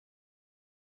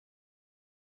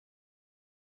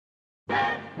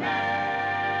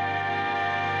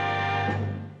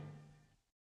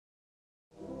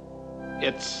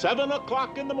It's 7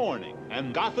 o'clock in the morning,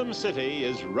 and Gotham City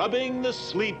is rubbing the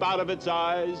sleep out of its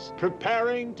eyes,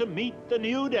 preparing to meet the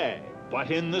new day. But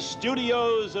in the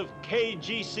studios of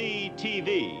KGC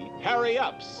TV, Harry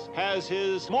Ups has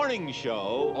his morning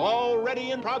show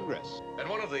already in progress. And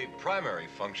one of the primary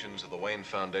functions of the Wayne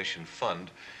Foundation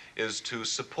Fund is to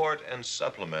support and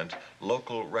supplement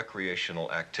local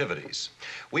recreational activities.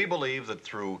 We believe that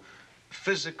through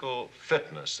physical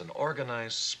fitness and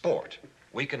organized sport,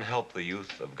 we can help the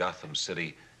youth of Gotham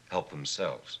City help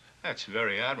themselves. That's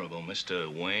very admirable, Mr.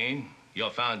 Wayne. Your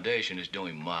foundation is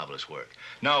doing marvelous work.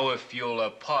 Now, if you'll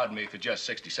pardon me for just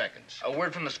 60 seconds. A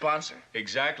word from the sponsor?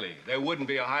 Exactly. There wouldn't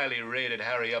be a highly rated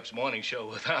Harry Ups morning show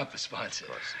without the sponsor.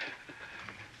 Of course.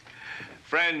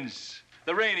 Friends,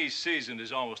 the rainy season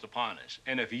is almost upon us.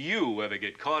 And if you ever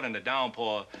get caught in a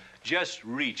downpour, just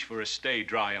reach for a Stay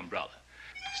Dry umbrella.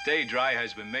 Stay Dry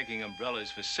has been making umbrellas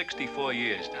for 64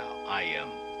 years now.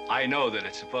 I know that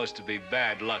it's supposed to be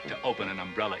bad luck to open an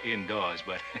umbrella indoors,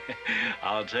 but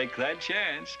I'll take that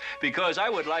chance because I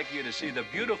would like you to see the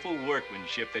beautiful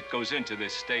workmanship that goes into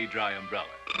this Stay Dry umbrella.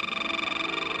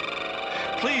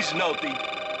 Please note the...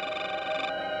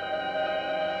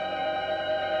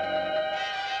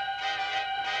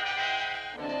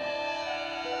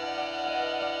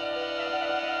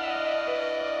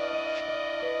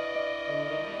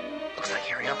 Looks like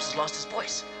Harry Ups has lost his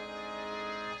voice.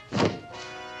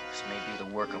 This may be the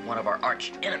work of one of our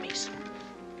arch enemies.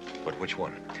 But which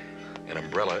one? An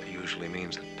umbrella usually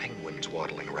means that penguins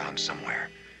waddling around somewhere.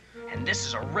 And this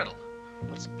is a riddle.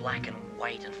 What's black and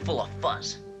white and full of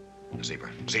fuzz? A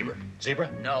zebra. Zebra.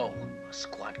 Zebra? No, a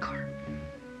squad car.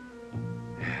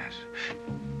 Yes.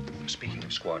 Speaking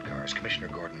of squad cars, Commissioner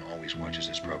Gordon always watches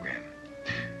this program.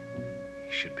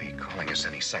 He should be calling us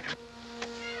any second.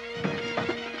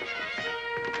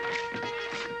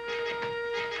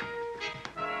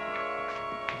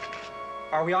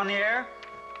 Are we on the air?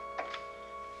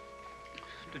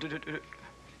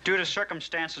 Due to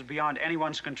circumstances beyond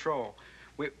anyone's control,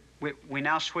 we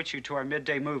now switch you to our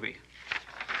midday movie.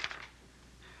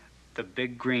 The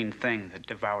big green thing that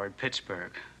devoured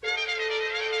Pittsburgh.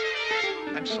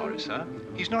 I'm sorry, sir.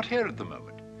 He's not here at the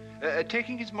moment.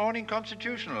 Taking his morning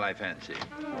constitutional, I fancy.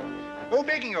 Oh,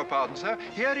 begging your pardon, sir.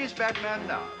 Here is Batman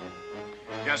now.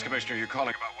 Yes, Commissioner, you're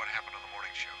calling about what happened on the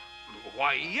morning show.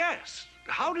 Why, yes.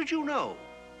 How did you know?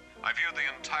 I viewed the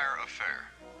entire affair.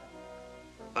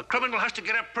 A criminal has to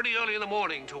get up pretty early in the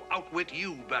morning to outwit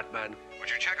you, Batman. Would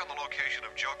you check on the location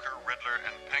of Joker, Riddler,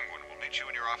 and Penguin? We'll meet you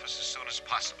in your office as soon as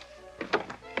possible.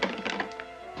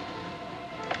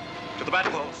 To the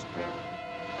Batcalls.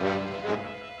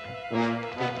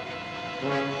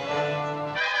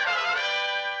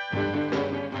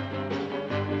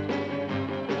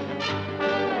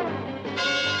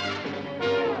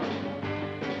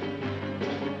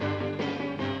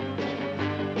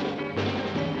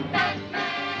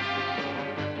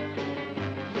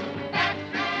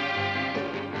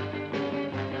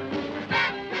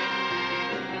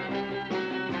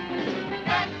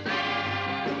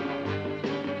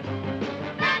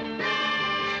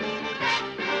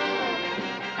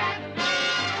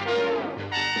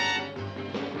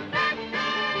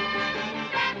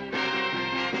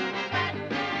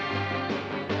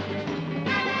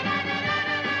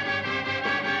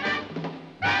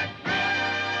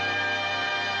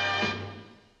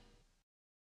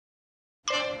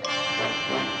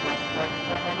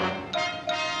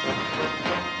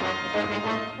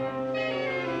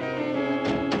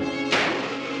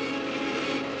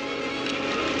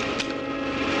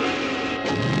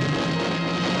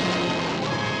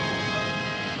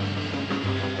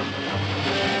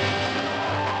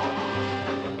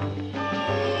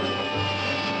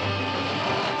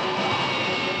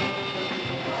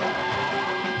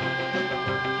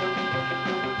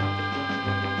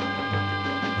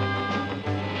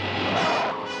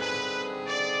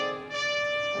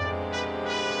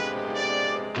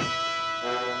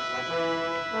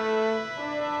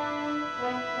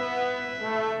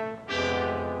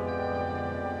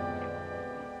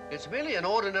 It's merely an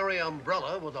ordinary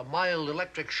umbrella with a mild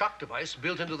electric shock device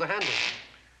built into the handle.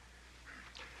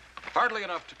 Hardly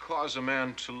enough to cause a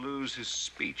man to lose his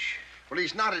speech. Well,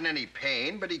 he's not in any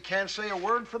pain, but he can't say a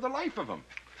word for the life of him.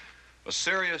 A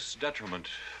serious detriment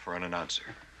for an announcer.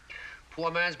 Poor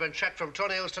man's been checked from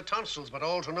toenails to tonsils, but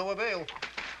all to no avail.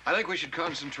 I think we should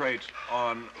concentrate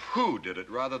on who did it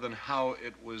rather than how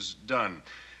it was done.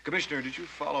 Commissioner, did you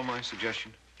follow my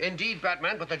suggestion? Indeed,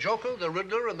 Batman, but the Joker, the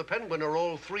Riddler, and the Penguin are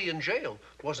all 3 in jail.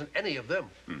 There wasn't any of them.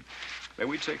 May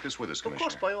we take this with us, Commissioner?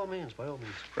 Of course, by all means, by all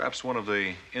means. Perhaps one of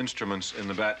the instruments in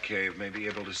the Batcave may be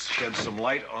able to shed some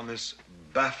light on this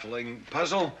baffling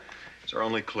puzzle. It's our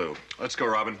only clue. Let's go,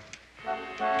 Robin.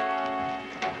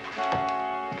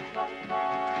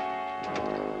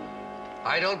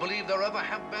 I don't believe there ever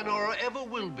have been or ever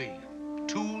will be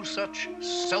 2 such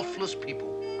selfless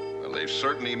people. Well, they've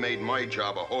certainly made my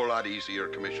job a whole lot easier,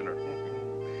 Commissioner.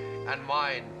 And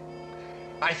mine.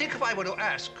 I think if I were to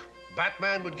ask,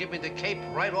 Batman would give me the cape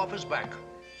right off his back.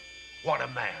 What a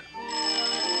man.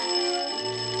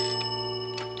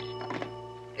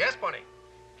 Yes, Bunny?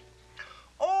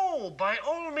 Oh, by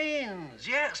all means.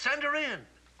 Yeah, send her in.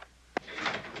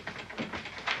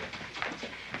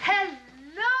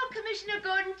 Hello, Commissioner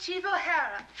Gordon, Chief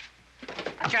O'Hara.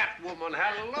 Catwoman,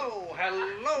 hello,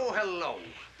 hello, hello.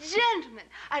 Gentlemen,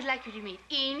 I'd like you to meet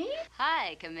Eenie,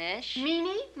 Hi, Commish.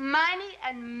 Meanie, Miney,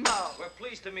 and Mo. We're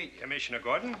pleased to meet you, Commissioner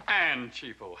Gordon. And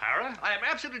Chief O'Hara. I am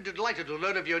absolutely delighted to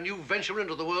learn of your new venture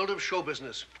into the world of show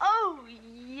business. Oh,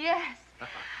 yes.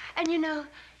 And you know,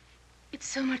 it's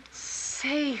so much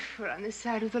safer on this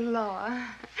side of the law.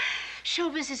 Show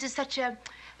business is such a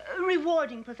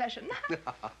rewarding profession.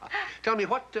 Tell me,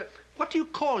 what do you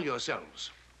call yourselves?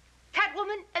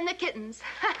 Catwoman and the Kittens.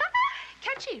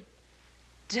 Catchy,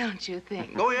 don't you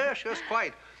think? Oh, yes,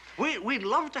 quite. We'd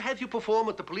love to have you perform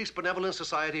at the Police Benevolent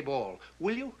Society Ball.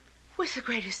 Will you? With the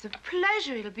greatest of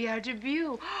pleasure. It'll be our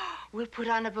debut. We'll put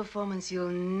on a performance you'll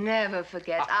never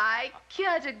forget. I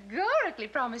categorically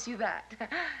promise you that.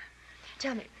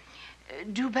 Tell me,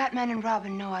 do Batman and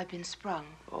Robin know I've been sprung?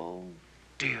 Oh,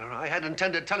 dear. I had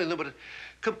intended telling them, but it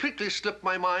completely slipped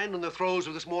my mind in the throes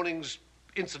of this morning's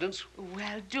incidents.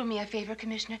 Well, do me a favor,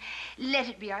 Commissioner. Let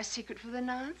it be our secret for the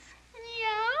nonce.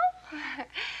 Yeah.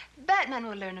 Batman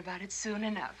will learn about it soon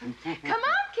enough. Come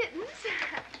on, kittens.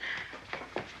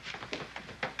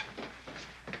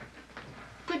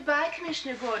 Goodbye,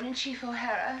 Commissioner Gordon and Chief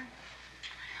O'Hara.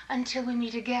 Until we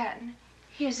meet again,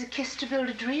 here's a kiss to build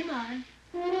a dream on.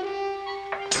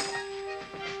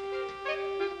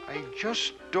 I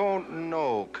just don't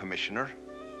know, Commissioner.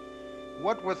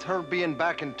 What with her being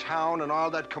back in town and all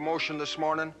that commotion this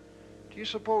morning, do you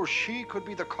suppose she could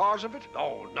be the cause of it?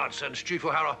 Oh, nonsense, Chief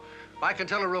O'Hara. I can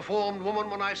tell a reformed woman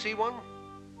when I see one.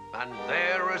 And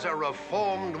there is a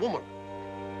reformed woman.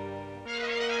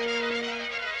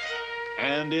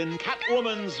 And in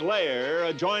Catwoman's lair,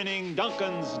 adjoining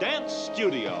Duncan's dance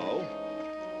studio...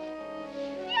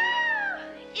 Yeah!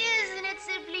 Isn't it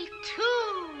simply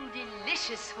too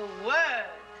delicious for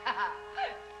words?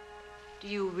 Do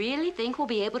you really think we'll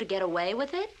be able to get away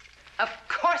with it? Of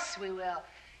course we will.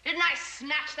 Didn't I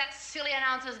snatch that silly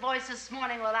announcer's voice this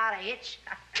morning without a hitch?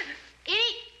 Edie,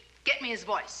 get me his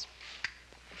voice.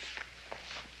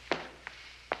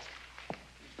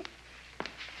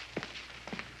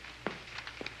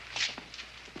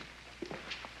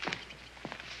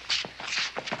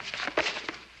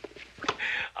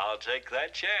 I'll take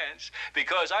that chance,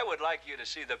 because I would like you to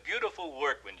see the beautiful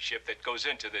workmanship that goes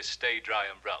into this Stay Dry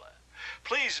umbrella.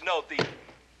 Please note the...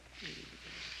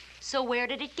 So where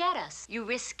did it get us? You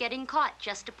risk getting caught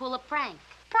just to pull a prank.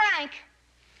 Prank?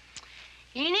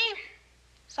 Eenie,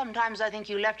 sometimes I think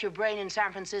you left your brain in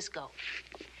San Francisco.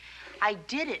 I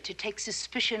did it to take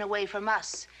suspicion away from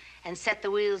us and set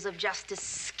the wheels of justice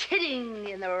skidding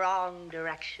in the wrong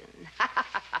direction.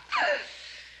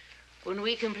 When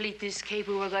we complete this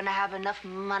caper, we're going to have enough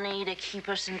money to keep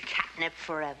us in catnip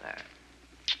forever.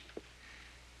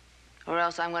 Or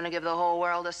else I'm going to give the whole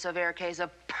world a severe case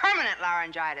of permanent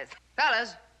laryngitis.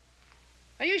 Fellas,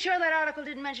 are you sure that article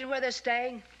didn't mention where they're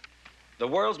staying? The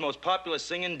world's most popular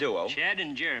singing duo. Chad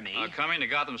and Jeremy. Are coming to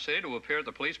Gotham City to appear at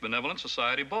the Police Benevolent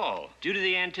Society Ball. Due to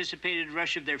the anticipated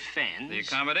rush of their fans. The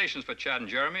accommodations for Chad and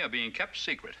Jeremy are being kept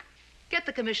secret. Get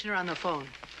the commissioner on the phone.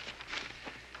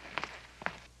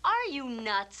 Are you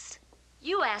nuts?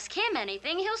 You ask him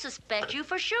anything, he'll suspect you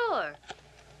for sure.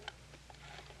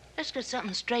 Let's get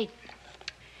something straight.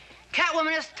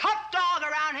 Catwoman is top dog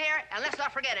around here, and let's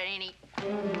not forget it, Eenie.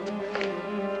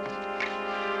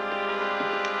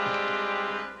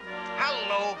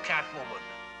 Hello, Catwoman.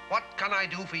 What can I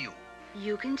do for you?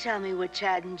 You can tell me where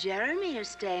Chad and Jeremy are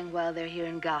staying while they're here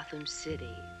in Gotham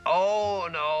City. Oh,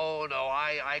 no.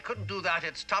 I couldn't do that.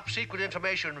 It's top secret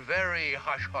information, very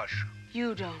hush-hush.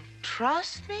 You don't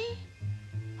trust me?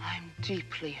 I'm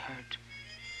deeply hurt.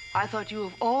 I thought you,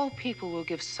 of all people, will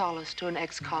give solace to an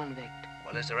ex-convict.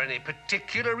 Well, is there any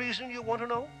particular reason you want to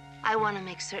know? I want to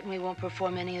make certain we won't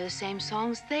perform any of the same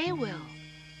songs they will.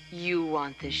 You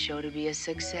want this show to be a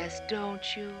success, don't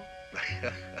you?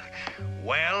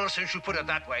 Well, since you put it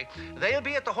that way, they'll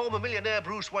be at the home of millionaire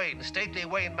Bruce Wayne, stately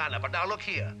Wayne Manor. But now look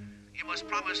here. You must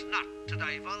promise not to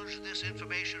divulge this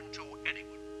information to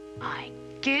anyone. I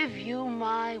give you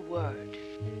my word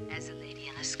as a lady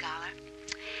and a scholar.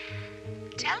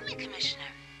 Tell me,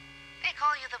 Commissioner, they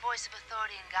call you the voice of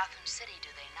authority in Gotham City, do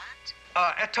they not?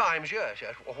 At times, yes.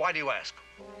 Why do you ask?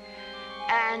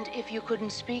 And if you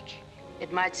couldn't speak,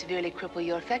 it might severely cripple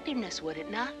your effectiveness, would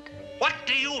it not? What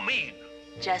do you mean?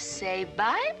 Just say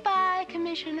bye-bye,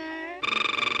 Commissioner.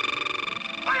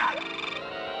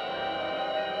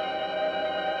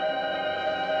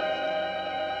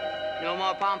 No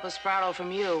more pompous prattle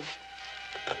from you.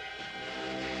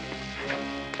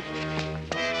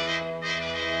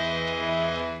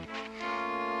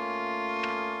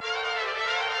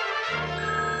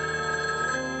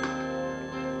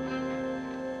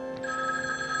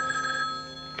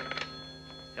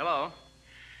 Hello?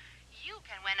 You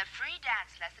can win a free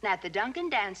dance lesson at the Duncan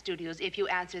Dance Studios if you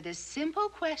answer this simple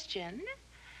question.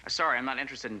 Sorry, I'm not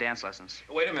interested in dance lessons.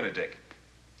 Wait a minute, Dick.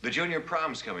 The junior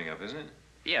prom's coming up, isn't it?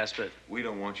 Yes, but... We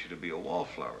don't want you to be a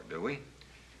wallflower, do we?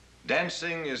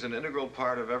 Dancing is an integral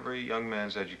part of every young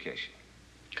man's education.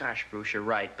 Gosh, Bruce, you're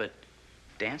right, but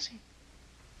dancing?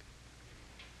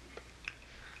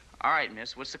 All right,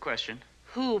 miss, what's the question?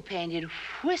 Who painted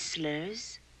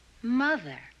Whistler's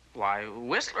mother? Why,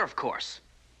 Whistler, of course.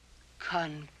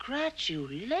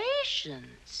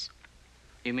 Congratulations.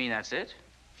 You mean that's it?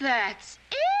 That's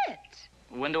it.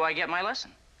 When do I get my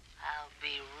lesson? I'll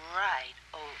be right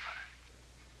over.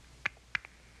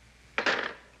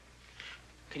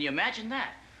 Can you imagine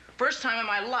that? First time in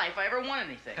my life I ever won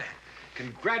anything.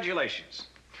 Congratulations.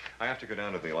 I have to go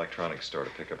down to the electronics store to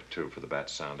pick up a tube for the Bat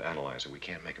Sound Analyzer. We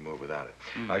can't make a move without it.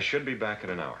 I should be back in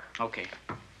an hour. Okay.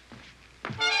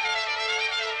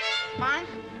 1,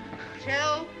 2,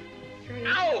 3.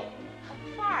 Ow!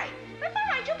 5. That's all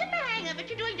right. You'll get the hang of it.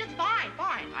 You're doing just fine.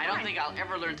 I don't think I'll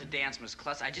ever learn to dance, Miss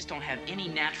Klutz. I just don't have any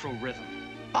natural rhythm.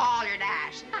 Ball your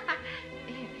dash.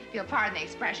 If you'll pardon the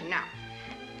expression now.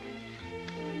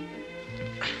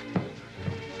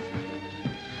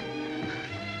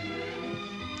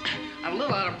 I'm a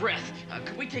little out of breath.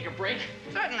 Could we take a break?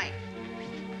 Certainly.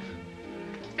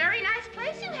 Very nice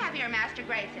place you have here, Master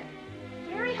Grayson.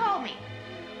 Very homey.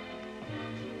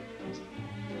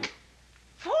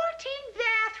 14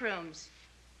 bathrooms,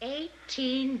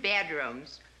 18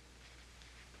 bedrooms.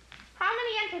 How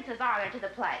many entrances are there to the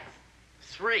place?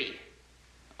 3.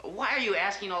 Why are you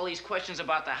asking all these questions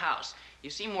about the house? You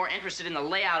seem more interested in the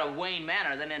layout of Wayne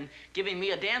Manor than in giving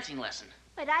me a dancing lesson.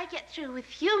 When I get through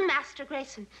with you, Master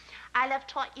Grayson, I'll have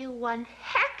taught you one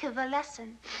heck of a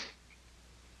lesson.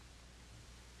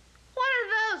 What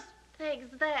are those things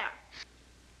there?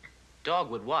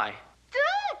 Dogwood, why?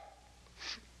 Don't!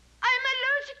 I'm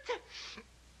allergic to...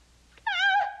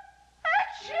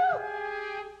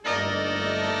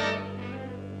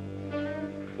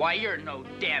 Achoo! Why, you're no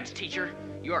dance teacher.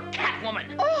 You're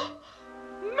Catwoman. Oh,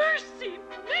 mercy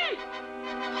me!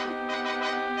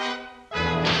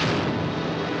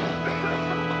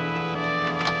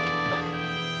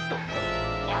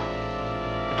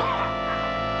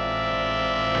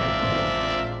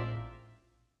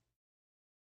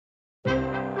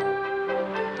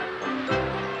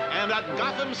 And at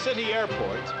Gotham City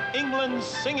Airport, England's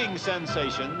singing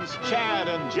sensations, Chad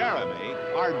and Jeremy,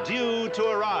 are due to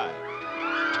arrive.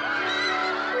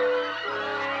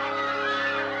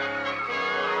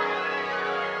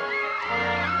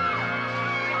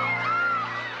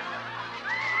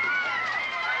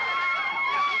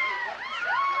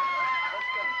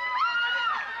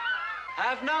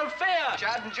 Have no fear.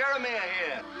 Chad and Jeremy are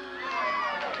here.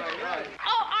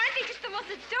 Oh, aren't they just the most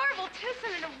adorable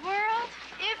twosome in the world?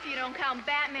 If you don't count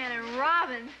Batman and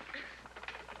Robin.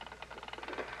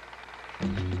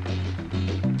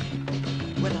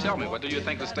 Tell me, what do you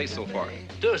think of the state so far?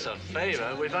 Do us a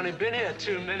favor. We've only been here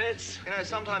 2 minutes. You know,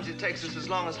 sometimes it takes us as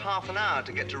long as half an hour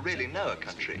to get to really know a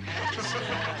country.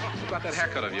 What about that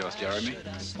haircut of yours, Jeremy?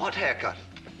 What haircut?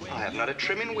 I haven't had a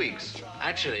trim in weeks.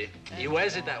 Actually, he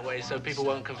wears it that way so people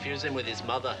won't confuse him with his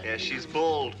mother. Yeah, she's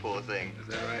bald, poor thing. Is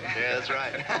that right? Yeah, that's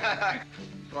right.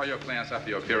 What are your plans after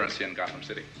your appearance here in Gotham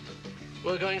City?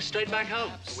 We're going straight back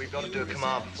home. We've got to do a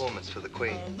command performance for the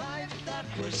Queen.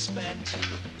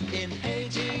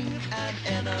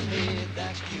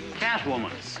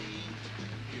 Catwoman.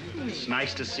 It's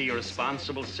nice to see a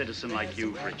responsible citizen like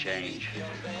you for a change.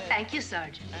 Thank you,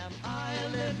 Sergeant. Come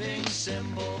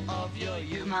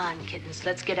on, kittens.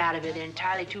 Let's get out of here. There are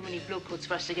entirely too many blue coats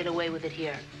for us to get away with it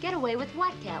here. Get away with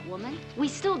what, Catwoman? We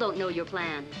still don't know your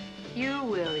plan. You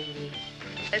will, Edie.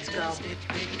 Let's go.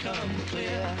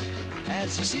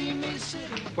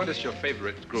 What is your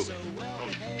favorite group?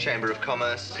 Chamber of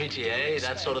Commerce. PTA,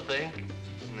 that sort of thing?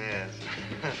 Yes.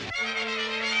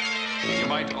 You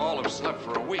might all have slept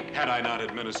for a week had I not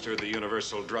administered the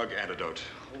universal drug antidote.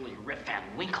 Holy Rip Van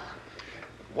Winkle.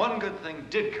 One good thing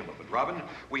did come of it, Robin.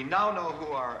 We now know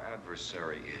who our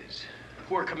adversary is.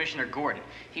 Poor Commissioner Gordon.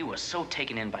 He was so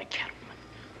taken in by Catwoman.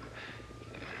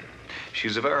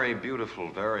 She's a very beautiful,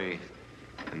 very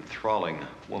enthralling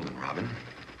woman, Robin.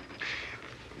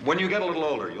 When you get a little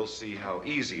older, you'll see how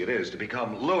easy it is to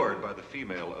become lured by the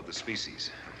female of the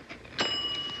species.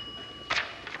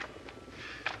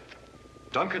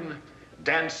 Duncan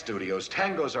Dance Studios.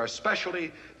 Tango's our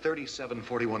specialty,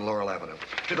 3741 Laurel Avenue.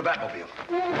 To the Batmobile.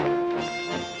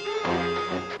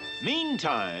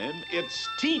 Meantime, it's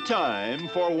tea time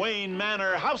for Wayne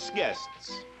Manor house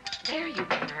guests. There you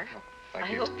are. I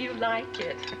hope you like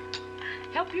it.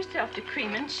 Help yourself to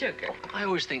cream and sugar. I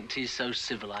always think tea's so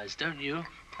civilized, don't you?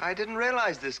 I didn't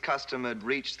realize this custom had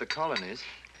reached the colonies.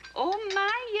 Oh,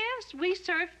 my, yes. We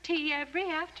serve tea every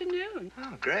afternoon.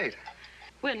 Oh, great.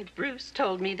 When Bruce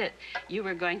told me that you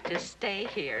were going to stay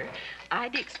here,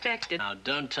 I'd expected... Now,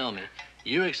 don't tell me.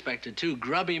 You expected two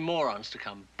grubby morons to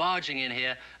come barging in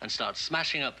here and start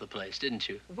smashing up the place, didn't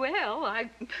you? Well,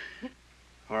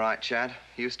 All right, Chad.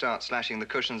 You start slashing the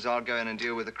cushions. I'll go in and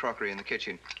deal with the crockery in the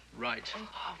kitchen. Right.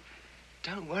 Oh,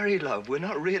 don't worry, love. We're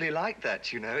not really like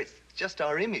that, you know. It's just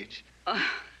our image.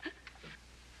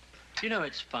 You know,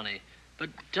 it's funny, but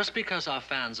just because our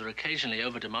fans are occasionally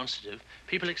over-demonstrative,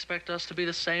 people expect us to be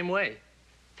the same way.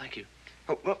 Thank you.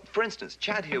 Oh, well, for instance,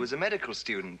 Chad here was a medical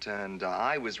student, and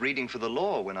I was reading for the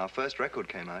law when our first record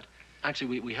came out.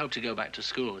 Actually, we hope to go back to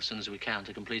school as soon as we can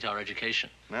to complete our education.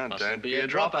 No, Mustn't don't be a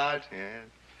dropout. Yeah.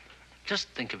 Just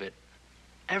think of it.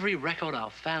 Every record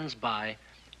our fans buy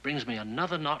brings me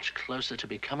another notch closer to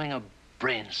becoming a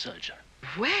brain surgeon.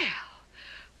 Well,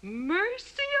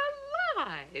 mercy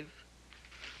alive.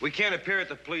 We can't appear at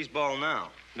the police ball now.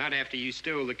 Not after you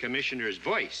stole the commissioner's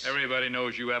voice. Everybody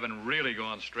knows you haven't really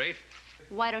gone straight.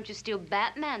 Why don't you steal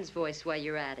Batman's voice while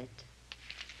you're at it?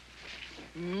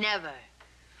 Never.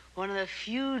 One of the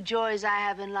few joys I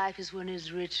have in life is when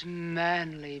his rich,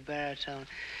 manly baritone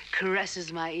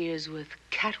caresses my ears with,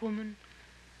 "Catwoman,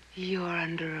 you're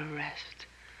under arrest."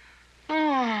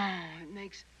 Oh, it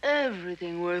makes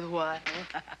everything worthwhile.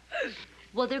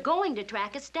 Well, they're going to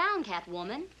track us down,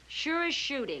 Catwoman. Sure as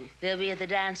shooting. They'll be at the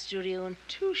dance studio in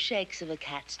 2 shakes of a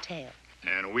cat's tail.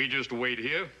 And we just wait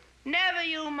here? Never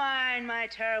you mind, my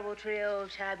terrible trio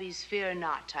of tabbies. Fear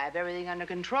not. I have everything under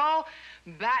control.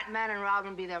 Batman and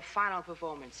Robin will be their final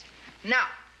performance. Now,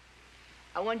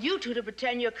 I want you two to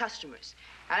pretend you're customers.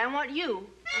 And I want you...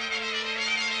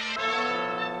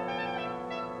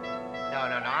 No,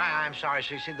 I'm sorry,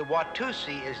 Cece. The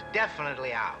Watusi is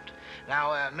definitely out.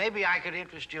 Now, maybe I could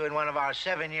interest you in one of our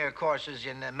 7-year courses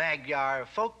in Magyar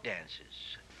folk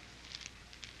dances.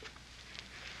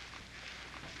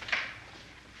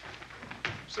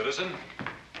 Citizen?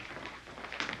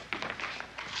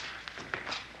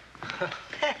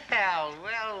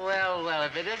 Well,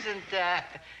 if it isn't,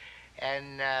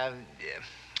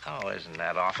 oh, isn't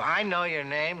that awful? I know your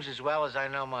names as well as I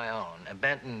know my own.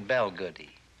 Benton Bellgoody.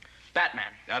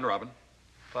 Batman. And Robin.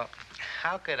 Well,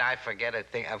 how could I forget a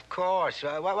thing? Of course.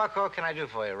 What can I do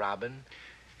for you, Robin?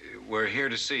 We're here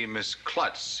to see Miss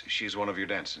Klutz. She's one of your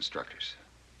dance instructors.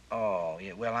 Oh,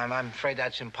 yeah, well, I'm afraid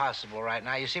that's impossible right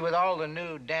now. You see, with all the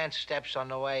new dance steps on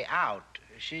the way out,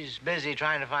 she's busy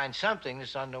trying to find something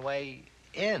that's on the way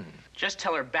in. Just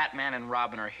tell her Batman and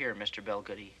Robin are here, Mr.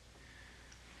 Bellgoody.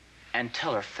 And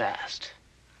tell her fast.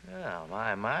 Oh,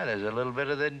 my, there's a little bit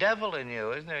of the devil in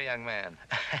you, isn't there, young man?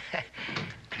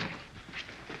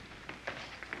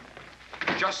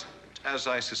 Just as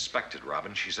I suspected,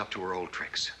 Robin, she's up to her old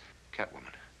tricks.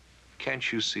 Catwoman,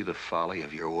 can't you see the folly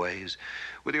of your ways?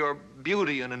 With your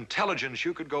beauty and intelligence,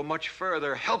 you could go much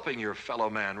further helping your fellow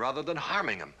man rather than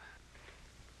harming him.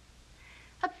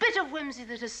 A bit of whimsy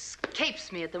that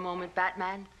escapes me at the moment,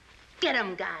 Batman. Get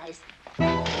 'em, guys.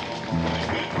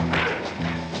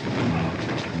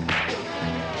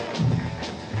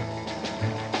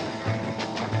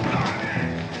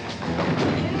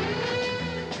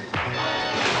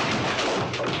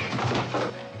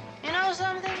 You know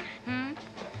something?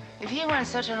 If he weren't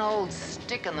such an old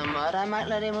stick in the mud, I might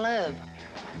let him live.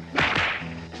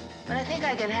 But I think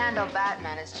I can handle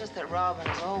Batman. It's just that Robin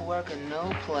is all work and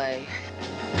no play.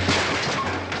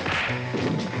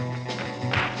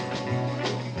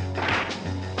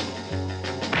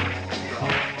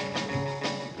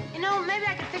 You know, maybe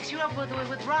I could fix you up with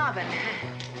Robin.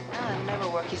 That'll never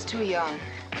work. He's too young.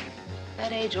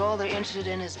 That age, all they're interested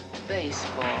in is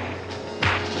baseball.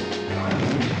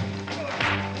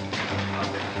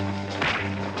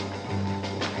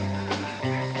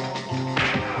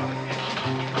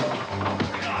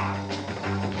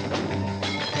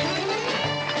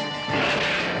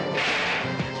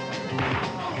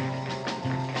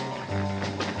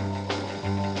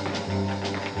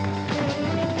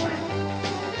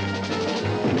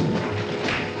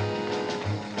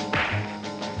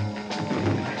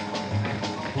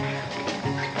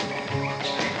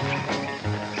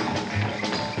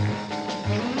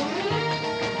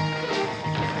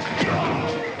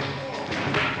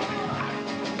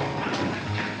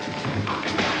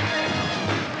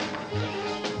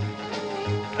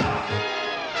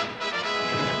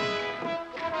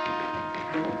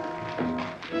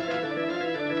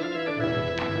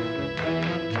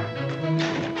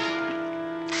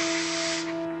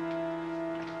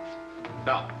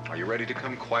 Now, are you ready to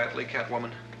come quietly,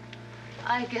 Catwoman?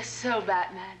 I guess so,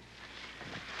 Batman.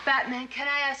 Batman, can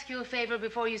I ask you a favor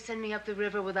before you send me up the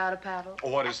river without a paddle?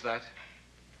 What is that?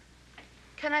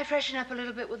 Can I freshen up a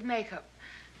little bit with makeup?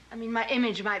 I mean, my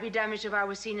image might be damaged if I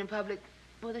was seen in public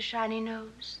with a shiny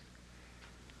nose.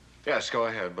 Yes, go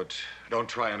ahead, but don't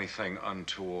try anything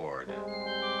untoward.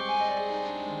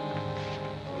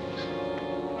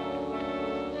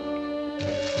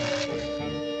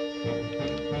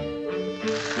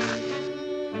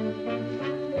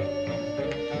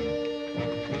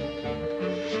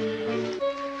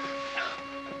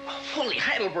 Holy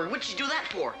Heidelberg, what'd you do that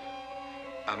for?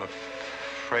 I'm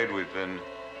afraid we've been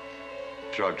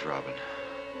drugged, Robin.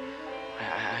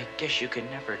 I guess you could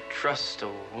never trust a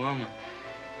woman.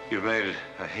 You made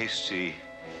a hasty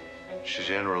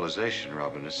generalization,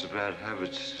 Robin. It's a bad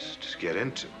habit to get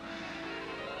into.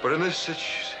 But in this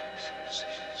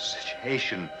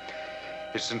situation,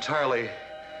 it's entirely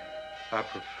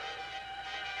apropos.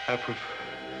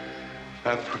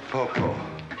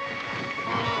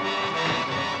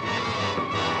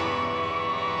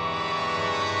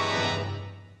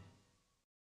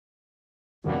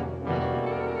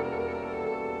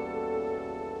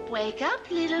 Wake up,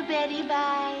 little Betty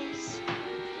Buys.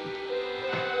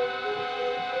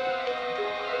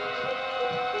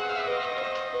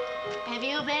 Have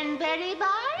you been Betty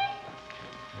Bye?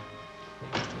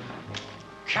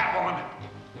 Catwoman!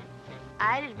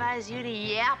 I'd advise you to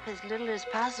yap as little as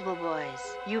possible,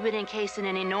 boys. You've been encased in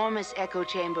an enormous echo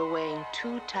chamber weighing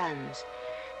 2 tons.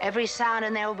 Every sound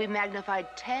in there will be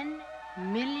magnified 10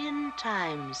 million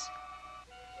times.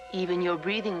 Even your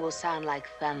breathing will sound like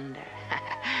thunder.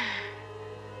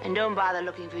 And don't bother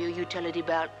looking for your utility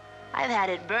belt. I've had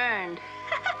it burned.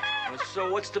 So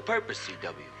what's the purpose,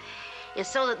 CW? It's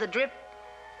so that the drip...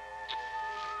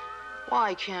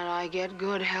 Why can't I get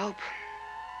good help?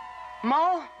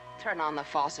 Mo, turn on the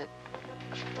faucet.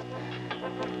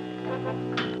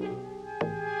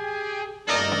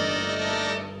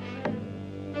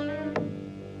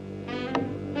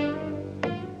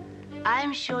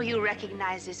 I'm sure you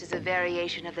recognize this as a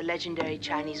variation of the legendary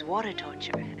Chinese water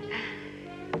torture.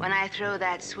 When I throw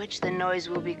that switch, the noise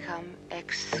will become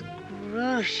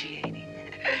excruciating.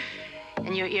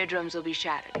 And your eardrums will be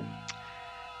shattered.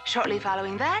 Shortly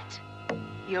following that,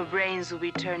 your brains will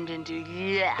be turned into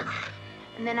yuck.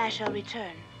 And then I shall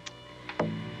return.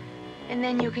 And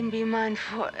then you can be mine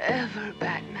forever,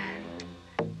 Batman.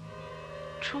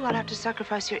 True, I'll have to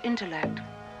sacrifice your intellect.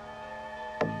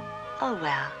 Oh,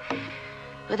 well.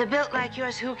 With a build like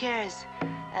yours, who cares?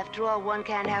 After all, one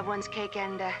can't have one's cake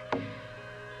and,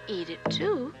 eat it,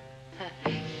 too.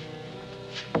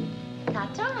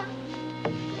 Ta-ta.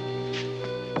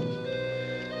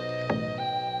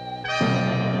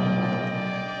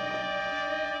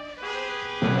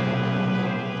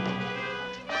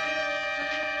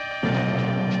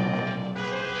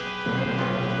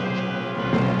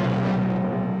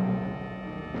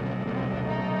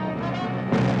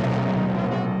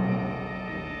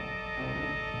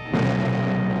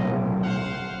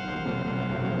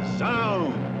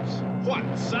 Sounds! What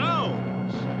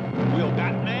sounds? Will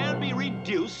Batman be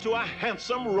reduced to a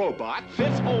handsome robot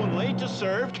fit only to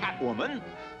serve Catwoman?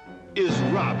 Is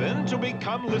Robin to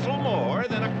become little more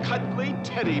than a cuddly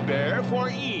teddy bear for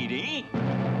Edie?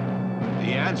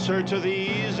 The answer to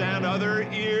these and other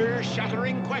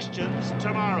ear-shattering questions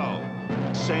tomorrow.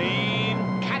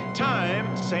 Same cat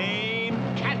time, same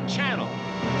cat channel.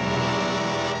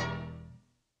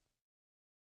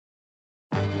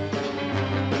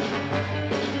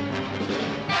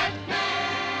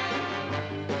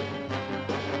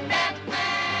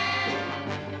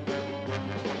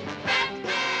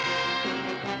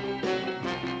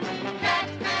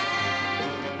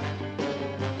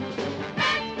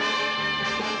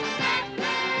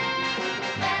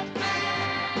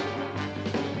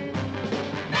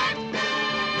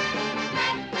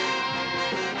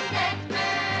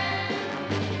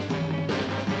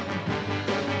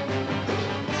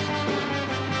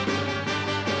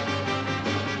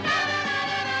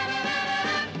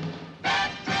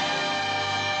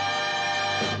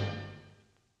 Woo!